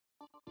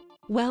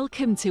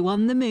Welcome to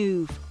On the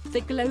Move,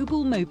 the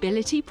global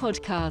mobility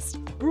podcast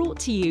brought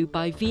to you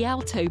by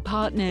Vialto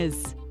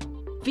Partners.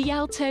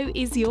 Vialto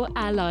is your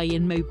ally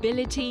in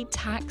mobility,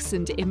 tax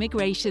and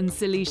immigration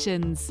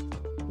solutions.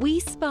 We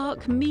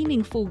spark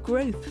meaningful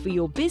growth for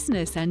your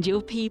business and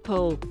your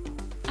people.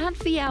 At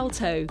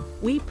Vialto,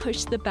 we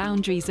push the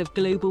boundaries of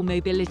global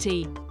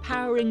mobility,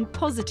 powering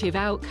positive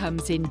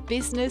outcomes in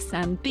business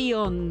and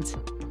beyond.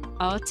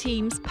 Our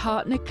teams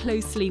partner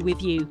closely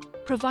with you,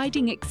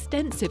 providing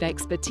extensive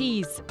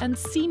expertise and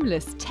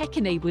seamless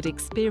tech-enabled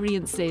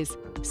experiences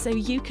so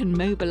you can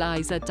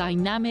mobilize a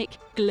dynamic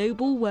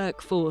global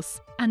workforce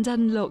and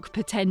unlock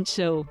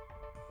potential.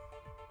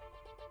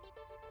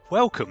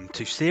 Welcome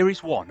to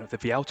Series 1 of the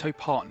Vialto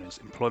Partners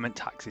Employment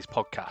Taxes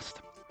podcast.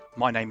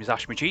 My name is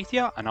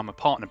Majithia and I'm a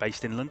partner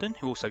based in London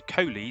who also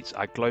co-leads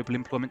our Global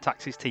Employment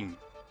Taxes team.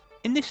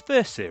 In this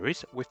first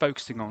series, we're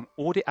focusing on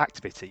audit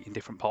activity in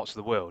different parts of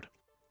the world.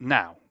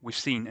 Now, we've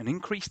seen an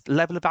increased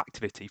level of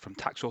activity from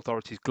tax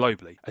authorities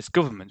globally as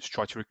governments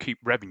try to recoup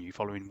revenue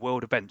following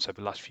world events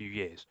over the last few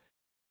years.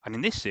 And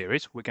in this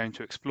series, we're going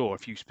to explore a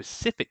few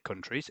specific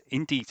countries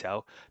in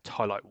detail to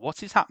highlight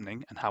what is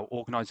happening and how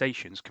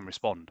organisations can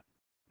respond.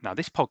 Now,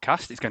 this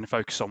podcast is going to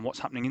focus on what's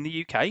happening in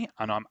the UK,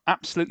 and I'm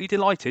absolutely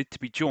delighted to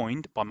be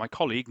joined by my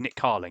colleague Nick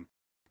Carling.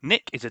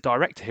 Nick is a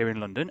director here in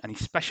London and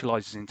he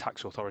specialises in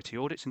tax authority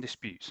audits and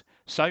disputes,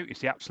 so he's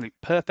the absolute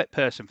perfect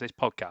person for this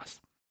podcast.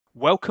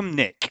 Welcome,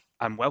 Nick,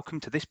 and welcome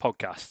to this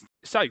podcast.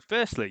 So,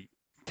 firstly,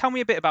 tell me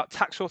a bit about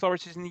tax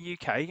authorities in the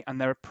UK and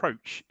their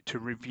approach to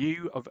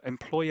review of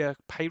employer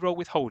payroll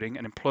withholding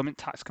and employment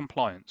tax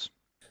compliance.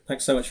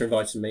 Thanks so much for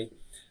inviting me.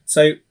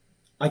 So,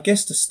 I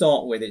guess to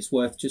start with, it's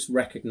worth just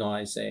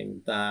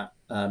recognising that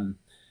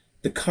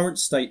the current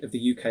state of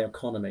the UK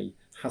economy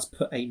has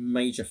put a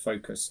major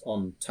focus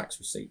on tax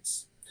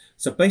receipts.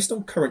 So based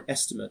on current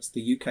estimates,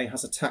 the UK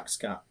has a tax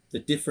gap, the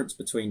difference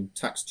between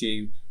tax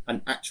due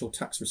and actual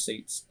tax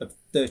receipts, of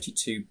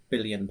 £32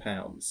 billion.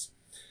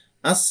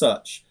 As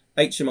such,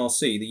 HMRC,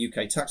 the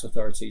UK tax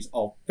authorities,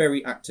 are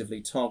very actively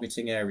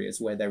targeting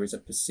areas where there is a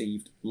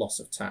perceived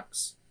loss of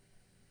tax.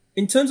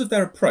 In terms of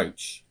their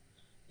approach,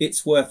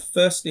 it's worth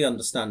firstly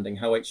understanding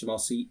how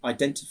HMRC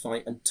identify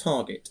and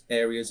target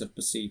areas of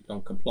perceived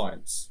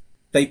non-compliance.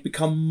 They've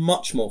become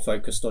much more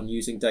focused on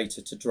using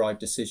data to drive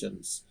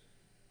decisions.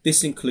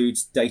 This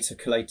includes data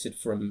collated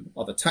from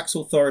other tax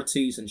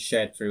authorities and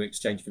shared through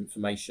exchange of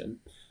information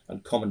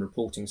and common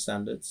reporting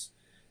standards,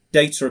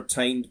 data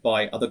obtained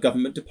by other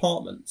government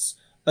departments,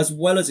 as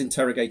well as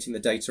interrogating the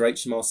data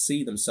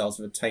HMRC themselves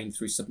have obtained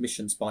through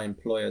submissions by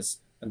employers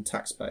and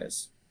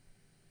taxpayers.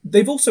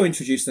 They've also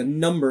introduced a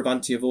number of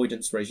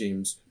anti-avoidance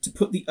regimes to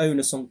put the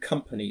onus on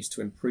companies to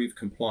improve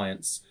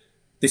compliance.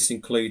 This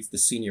includes the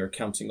Senior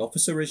Accounting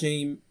Officer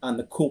regime and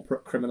the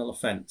Corporate Criminal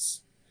Offence.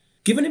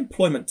 Given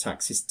employment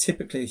tax is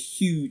typically a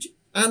huge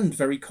and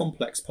very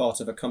complex part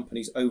of a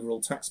company's overall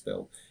tax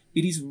bill,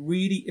 it is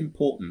really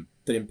important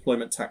that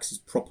employment tax is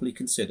properly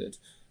considered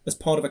as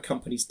part of a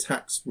company's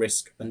tax,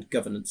 risk and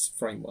governance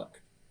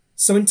framework.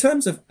 So in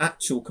terms of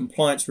actual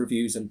compliance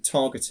reviews and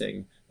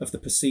targeting of the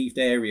perceived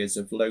areas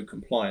of low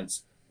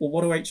compliance, well,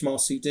 what are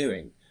HMRC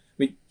doing?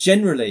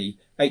 Generally,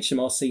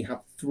 HMRC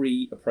have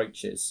three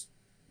approaches: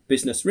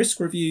 business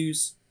risk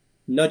reviews,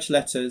 nudge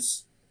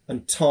letters,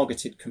 and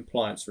targeted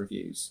compliance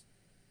reviews.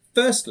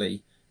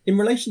 Firstly, in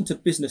relation to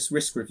business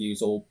risk reviews,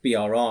 or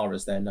BRR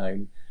as they're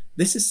known,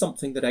 this is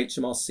something that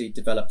HMRC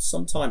developed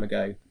some time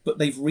ago, but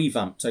they've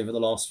revamped over the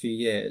last few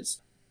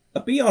years. A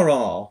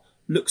BRR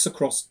looks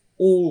across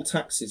all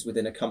taxes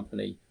within a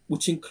company,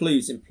 which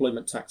includes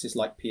employment taxes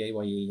like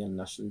PAYE and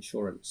national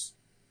insurance.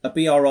 A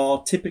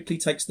BRR typically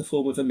takes the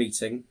form of a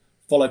meeting,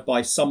 followed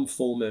by some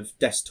form of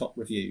desktop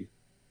review.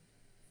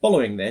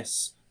 Following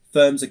this,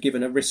 firms are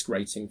given a risk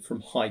rating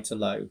from high to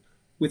low,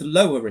 with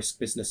lower risk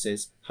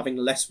businesses having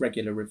less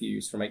regular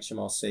reviews from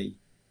HMRC.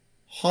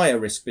 Higher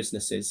risk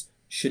businesses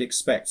should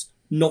expect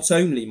not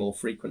only more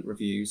frequent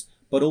reviews,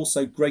 but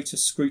also greater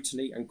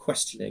scrutiny and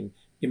questioning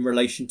in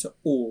relation to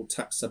all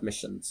tax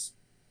submissions.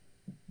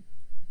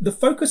 The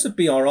focus of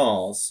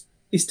BRRs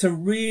is to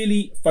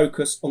really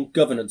focus on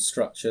governance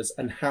structures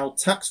and how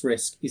tax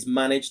risk is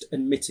managed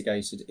and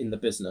mitigated in the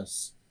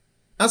business.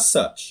 As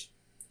such,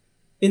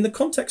 in the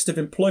context of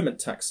employment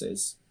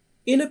taxes,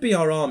 in a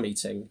BRR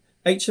meeting,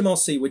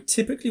 HMRC would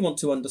typically want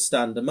to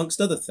understand, amongst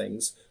other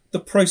things,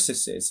 the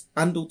processes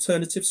and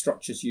alternative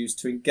structures used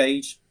to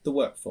engage the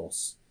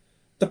workforce,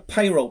 the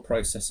payroll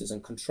processes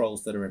and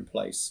controls that are in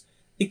place,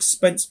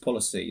 expense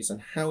policies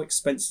and how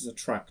expenses are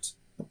tracked,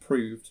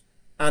 approved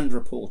and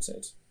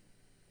reported.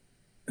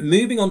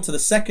 Moving on to the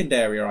second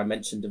area I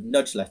mentioned of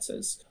nudge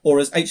letters, or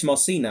as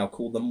HMRC now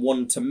call them,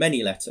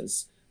 one-to-many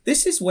letters.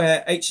 This is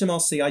where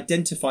HMRC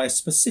identify a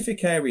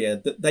specific area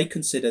that they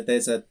consider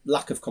there's a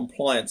lack of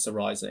compliance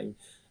arising,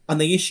 and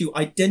they issue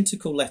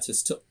identical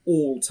letters to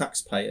all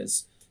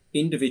taxpayers,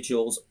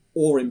 individuals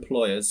or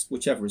employers,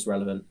 whichever is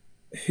relevant,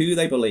 who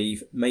they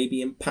believe may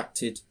be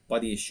impacted by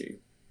the issue.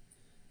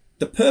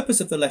 The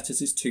purpose of the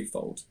letters is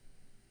twofold: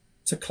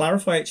 to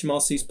clarify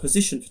HMRC's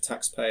position for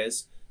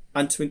taxpayers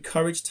and to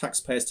encourage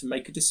taxpayers to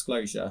make a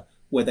disclosure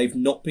where they've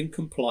not been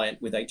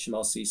compliant with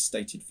HMRC's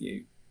stated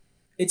view.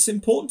 It's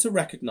important to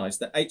recognise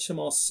that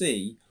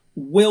HMRC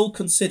will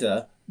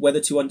consider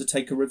whether to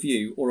undertake a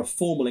review or a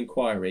formal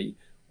inquiry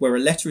where a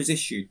letter is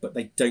issued but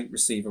they don't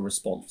receive a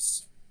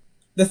response.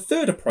 The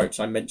third approach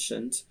I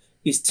mentioned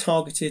is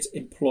targeted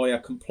employer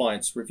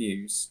compliance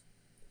reviews.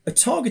 A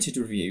targeted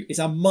review is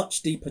a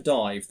much deeper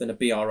dive than a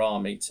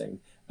BRR meeting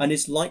and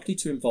is likely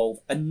to involve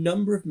a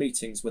number of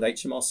meetings with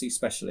HMRC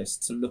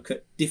specialists to look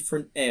at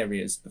different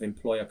areas of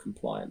employer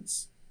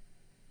compliance.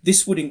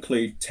 This would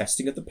include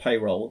testing of the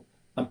payroll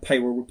and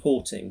payroll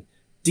reporting,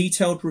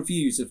 detailed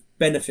reviews of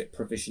benefit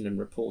provision and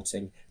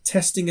reporting,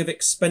 testing of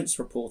expense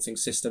reporting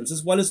systems,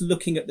 as well as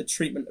looking at the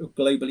treatment of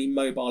globally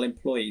mobile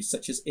employees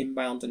such as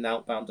inbound and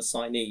outbound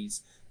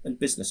assignees and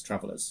business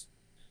travellers.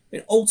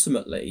 And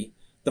ultimately,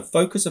 the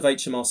focus of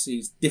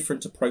HMRC's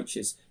different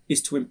approaches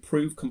is to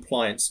improve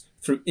compliance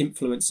through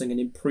influencing and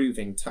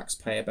improving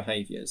taxpayer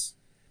behaviours.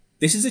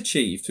 This is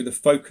achieved through the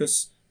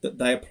focus that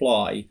they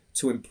apply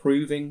to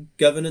improving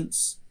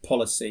governance,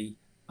 policy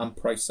and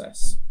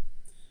process.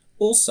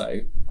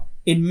 Also,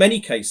 in many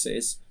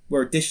cases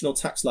where additional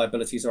tax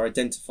liabilities are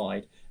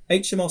identified,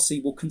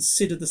 HMRC will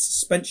consider the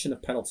suspension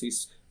of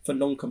penalties for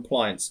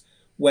non-compliance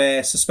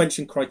where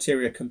suspension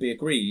criteria can be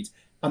agreed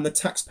and the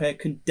taxpayer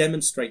can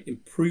demonstrate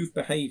improved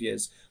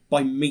behaviours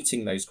by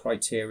meeting those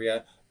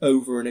criteria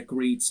over an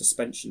agreed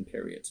suspension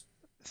period.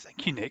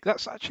 Thank you, Nick.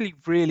 That's actually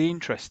really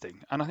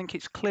interesting. And I think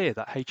it's clear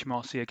that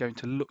HMRC are going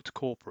to look to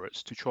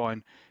corporates to try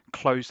and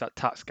close that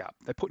tax gap.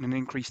 They're putting an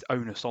increased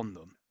onus on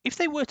them. If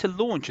they were to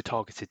launch a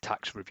targeted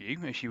tax review,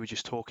 as you were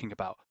just talking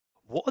about,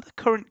 what are the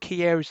current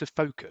key areas of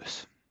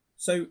focus?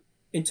 So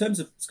in terms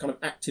of kind of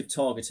active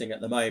targeting at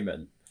the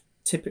moment,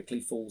 typically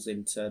falls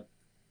into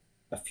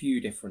a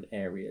few different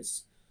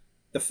areas.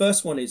 The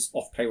first one is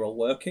off-payroll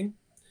working.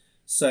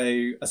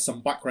 So as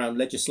some background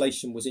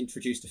legislation was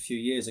introduced a few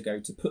years ago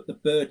to put the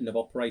burden of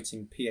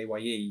operating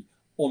PAYE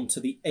onto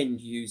the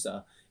end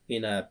user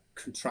in a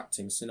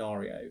contracting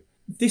scenario.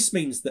 This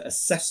means that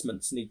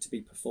assessments need to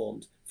be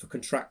performed for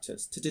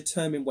contractors to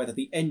determine whether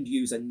the end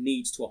user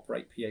needs to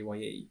operate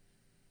PAYE.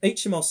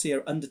 HMRC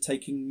are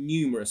undertaking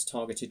numerous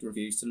targeted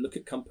reviews to look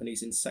at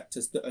companies in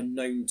sectors that are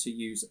known to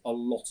use a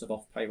lot of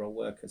off-payroll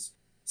workers,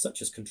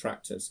 such as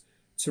contractors,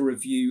 to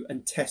review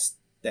and test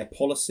their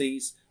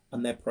policies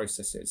and their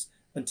processes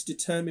and to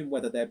determine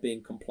whether they're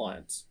being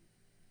compliant.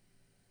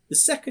 The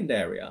second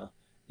area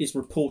is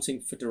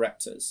reporting for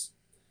directors.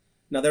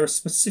 Now, there are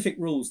specific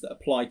rules that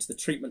apply to the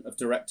treatment of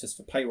directors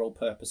for payroll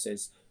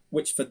purposes,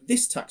 which for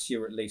this tax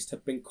year at least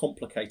have been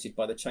complicated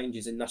by the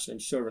changes in national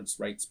insurance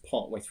rates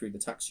partway through the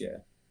tax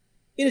year.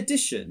 In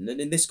addition,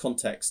 and in this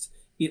context,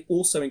 it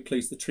also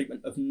includes the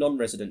treatment of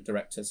non-resident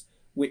directors,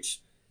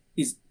 which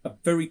is a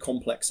very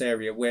complex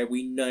area where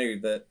we know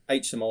that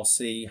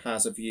HMRC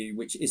has a view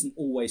which isn't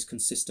always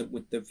consistent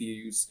with the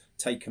views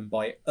taken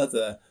by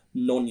other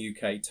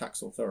non-UK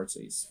tax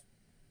authorities.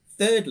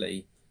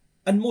 Thirdly,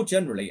 and more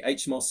generally,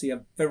 HMRC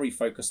are very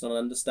focused on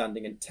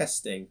understanding and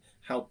testing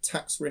how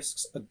tax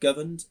risks are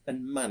governed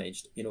and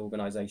managed in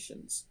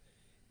organisations.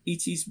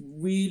 It is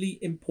really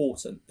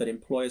important that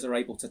employers are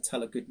able to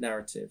tell a good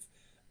narrative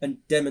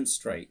and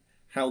demonstrate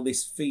how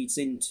this feeds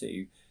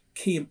into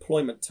key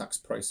employment tax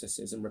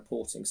processes and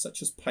reporting,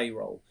 such as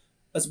payroll,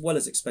 as well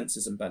as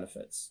expenses and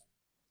benefits.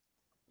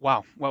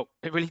 Wow, well,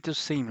 it really does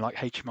seem like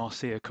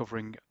HMRC are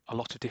covering a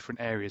lot of different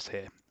areas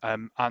here.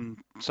 And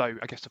so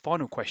I guess the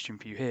final question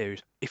for you here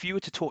is, if you were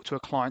to talk to a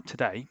client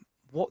today,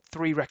 what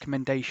 3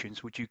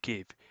 recommendations would you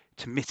give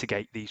to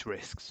mitigate these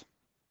risks?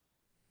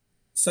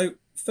 So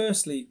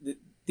firstly,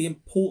 the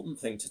important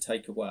thing to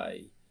take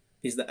away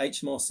is that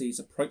HMRC's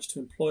approach to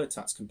employer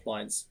tax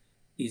compliance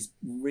is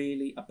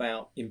really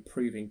about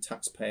improving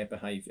taxpayer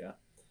behaviour.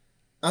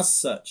 As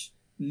such,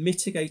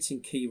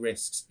 mitigating key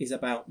risks is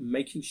about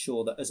making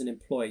sure that as an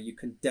employer you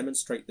can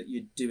demonstrate that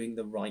you're doing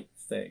the right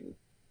thing.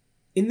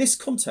 In this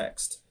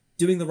context,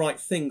 doing the right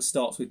thing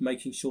starts with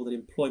making sure that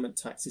employment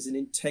tax is an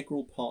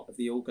integral part of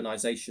the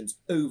organisation's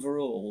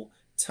overall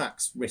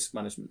tax risk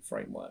management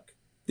framework.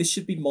 This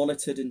should be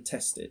monitored and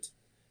tested,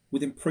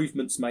 with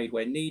improvements made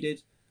where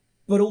needed,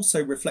 but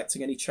also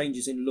reflecting any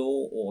changes in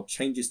law or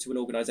changes to an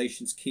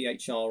organisation's key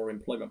HR or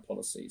employment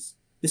policies.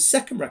 The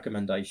second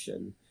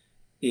recommendation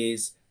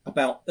is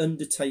about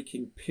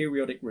undertaking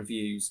periodic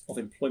reviews of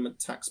employment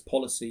tax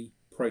policy,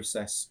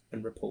 process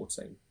and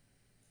reporting.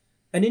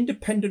 An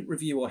independent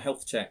review or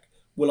health check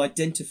will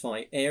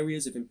identify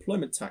areas of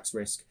employment tax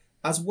risk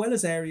as well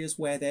as areas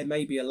where there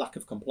may be a lack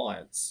of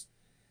compliance.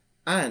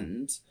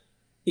 And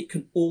it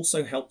can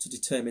also help to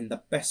determine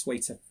the best way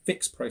to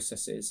fix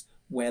processes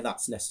where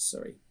that's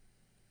necessary.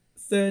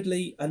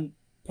 Thirdly, and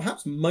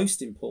perhaps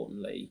most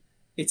importantly,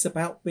 it's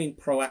about being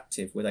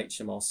proactive with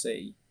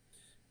HMRC.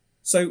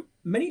 So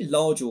many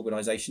large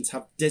organisations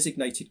have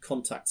designated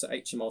contacts at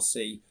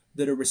HMRC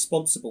that are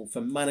responsible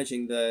for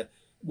managing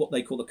what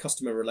they call the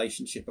customer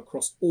relationship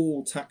across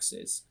all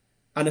taxes.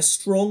 And a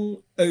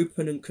strong,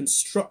 open and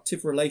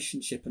constructive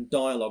relationship and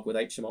dialogue with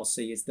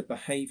HMRC is the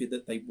behaviour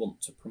that they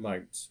want to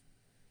promote.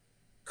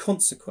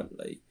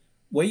 Consequently,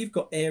 where you've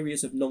got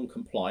areas of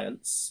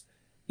non-compliance,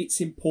 it's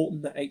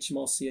important that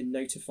HMRC are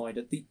notified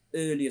at the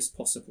earliest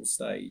possible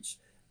stage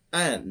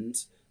and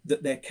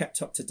that they're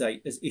kept up to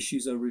date as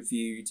issues are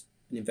reviewed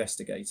and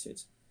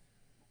investigated.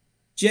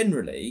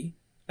 Generally,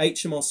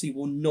 HMRC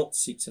will not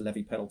seek to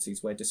levy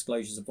penalties where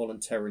disclosures are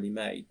voluntarily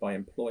made by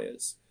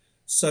employers.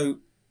 So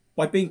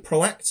by being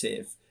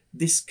proactive,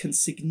 this can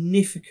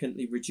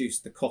significantly reduce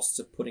the costs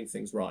of putting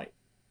things right.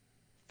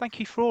 Thank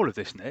you for all of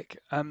this, Nick.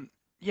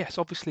 Yes,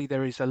 obviously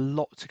there is a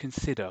lot to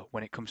consider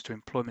when it comes to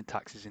employment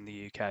taxes in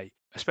the UK,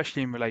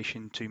 especially in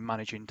relation to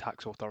managing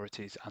tax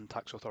authorities and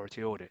tax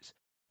authority audits.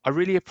 I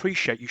really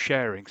appreciate you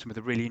sharing some of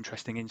the really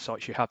interesting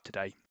insights you have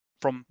today.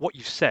 From what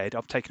you've said,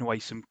 I've taken away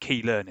some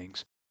key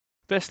learnings.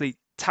 Firstly,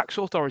 tax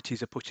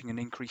authorities are putting an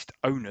increased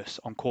onus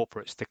on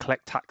corporates to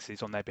collect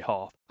taxes on their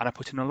behalf and are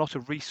putting a lot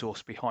of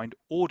resource behind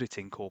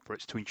auditing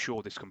corporates to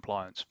ensure this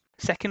compliance.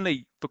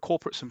 Secondly, for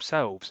corporates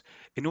themselves,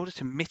 in order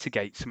to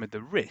mitigate some of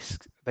the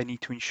risks, they need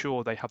to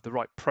ensure they have the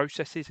right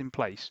processes in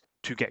place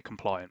to get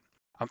compliant.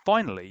 And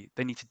finally,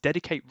 they need to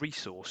dedicate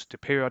resource to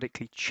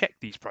periodically check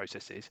these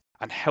processes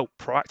and help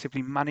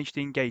proactively manage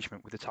the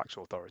engagement with the tax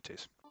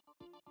authorities.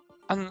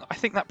 And I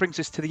think that brings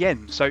us to the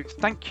end. So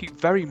thank you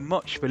very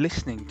much for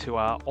listening to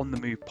our On the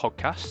Move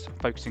podcast,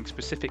 focusing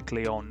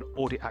specifically on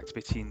audit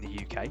activity in the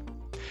UK.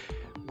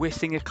 We're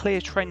seeing a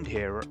clear trend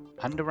here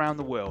and around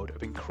the world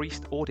of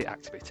increased audit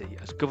activity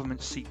as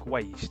governments seek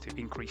ways to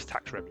increase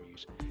tax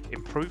revenues,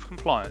 improve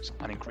compliance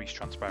and increase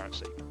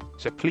transparency.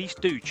 So please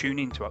do tune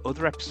in to our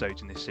other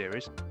episodes in this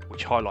series,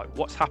 which highlight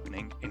what's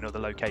happening in other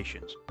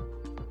locations.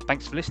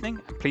 Thanks for listening,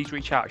 and please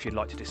reach out if you'd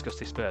like to discuss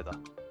this further.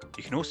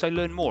 You can also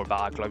learn more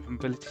about our global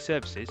mobility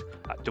services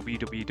at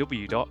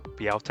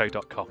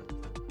www.vialto.com.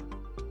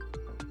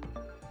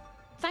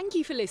 Thank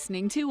you for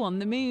listening to On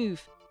the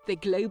Move, the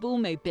Global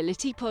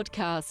Mobility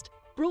Podcast,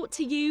 brought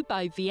to you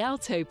by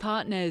Vialto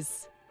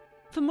Partners.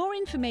 For more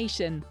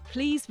information,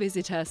 please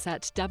visit us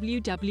at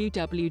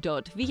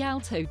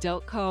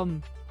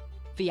www.vialto.com.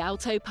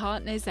 Vialto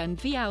Partners and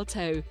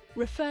Vialto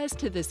refers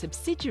to the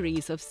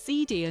subsidiaries of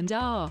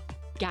CD&R,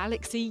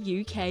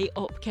 Galaxy UK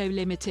OpCo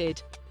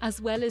Limited, as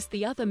well as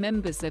the other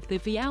members of the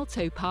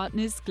Vialto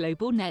Partners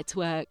Global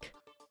Network.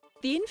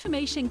 The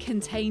information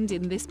contained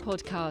in this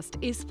podcast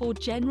is for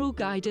general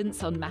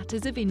guidance on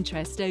matters of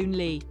interest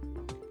only.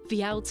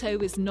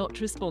 Vialto is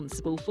not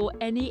responsible for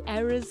any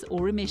errors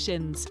or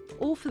omissions,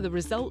 or for the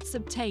results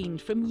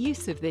obtained from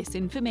use of this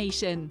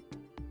information.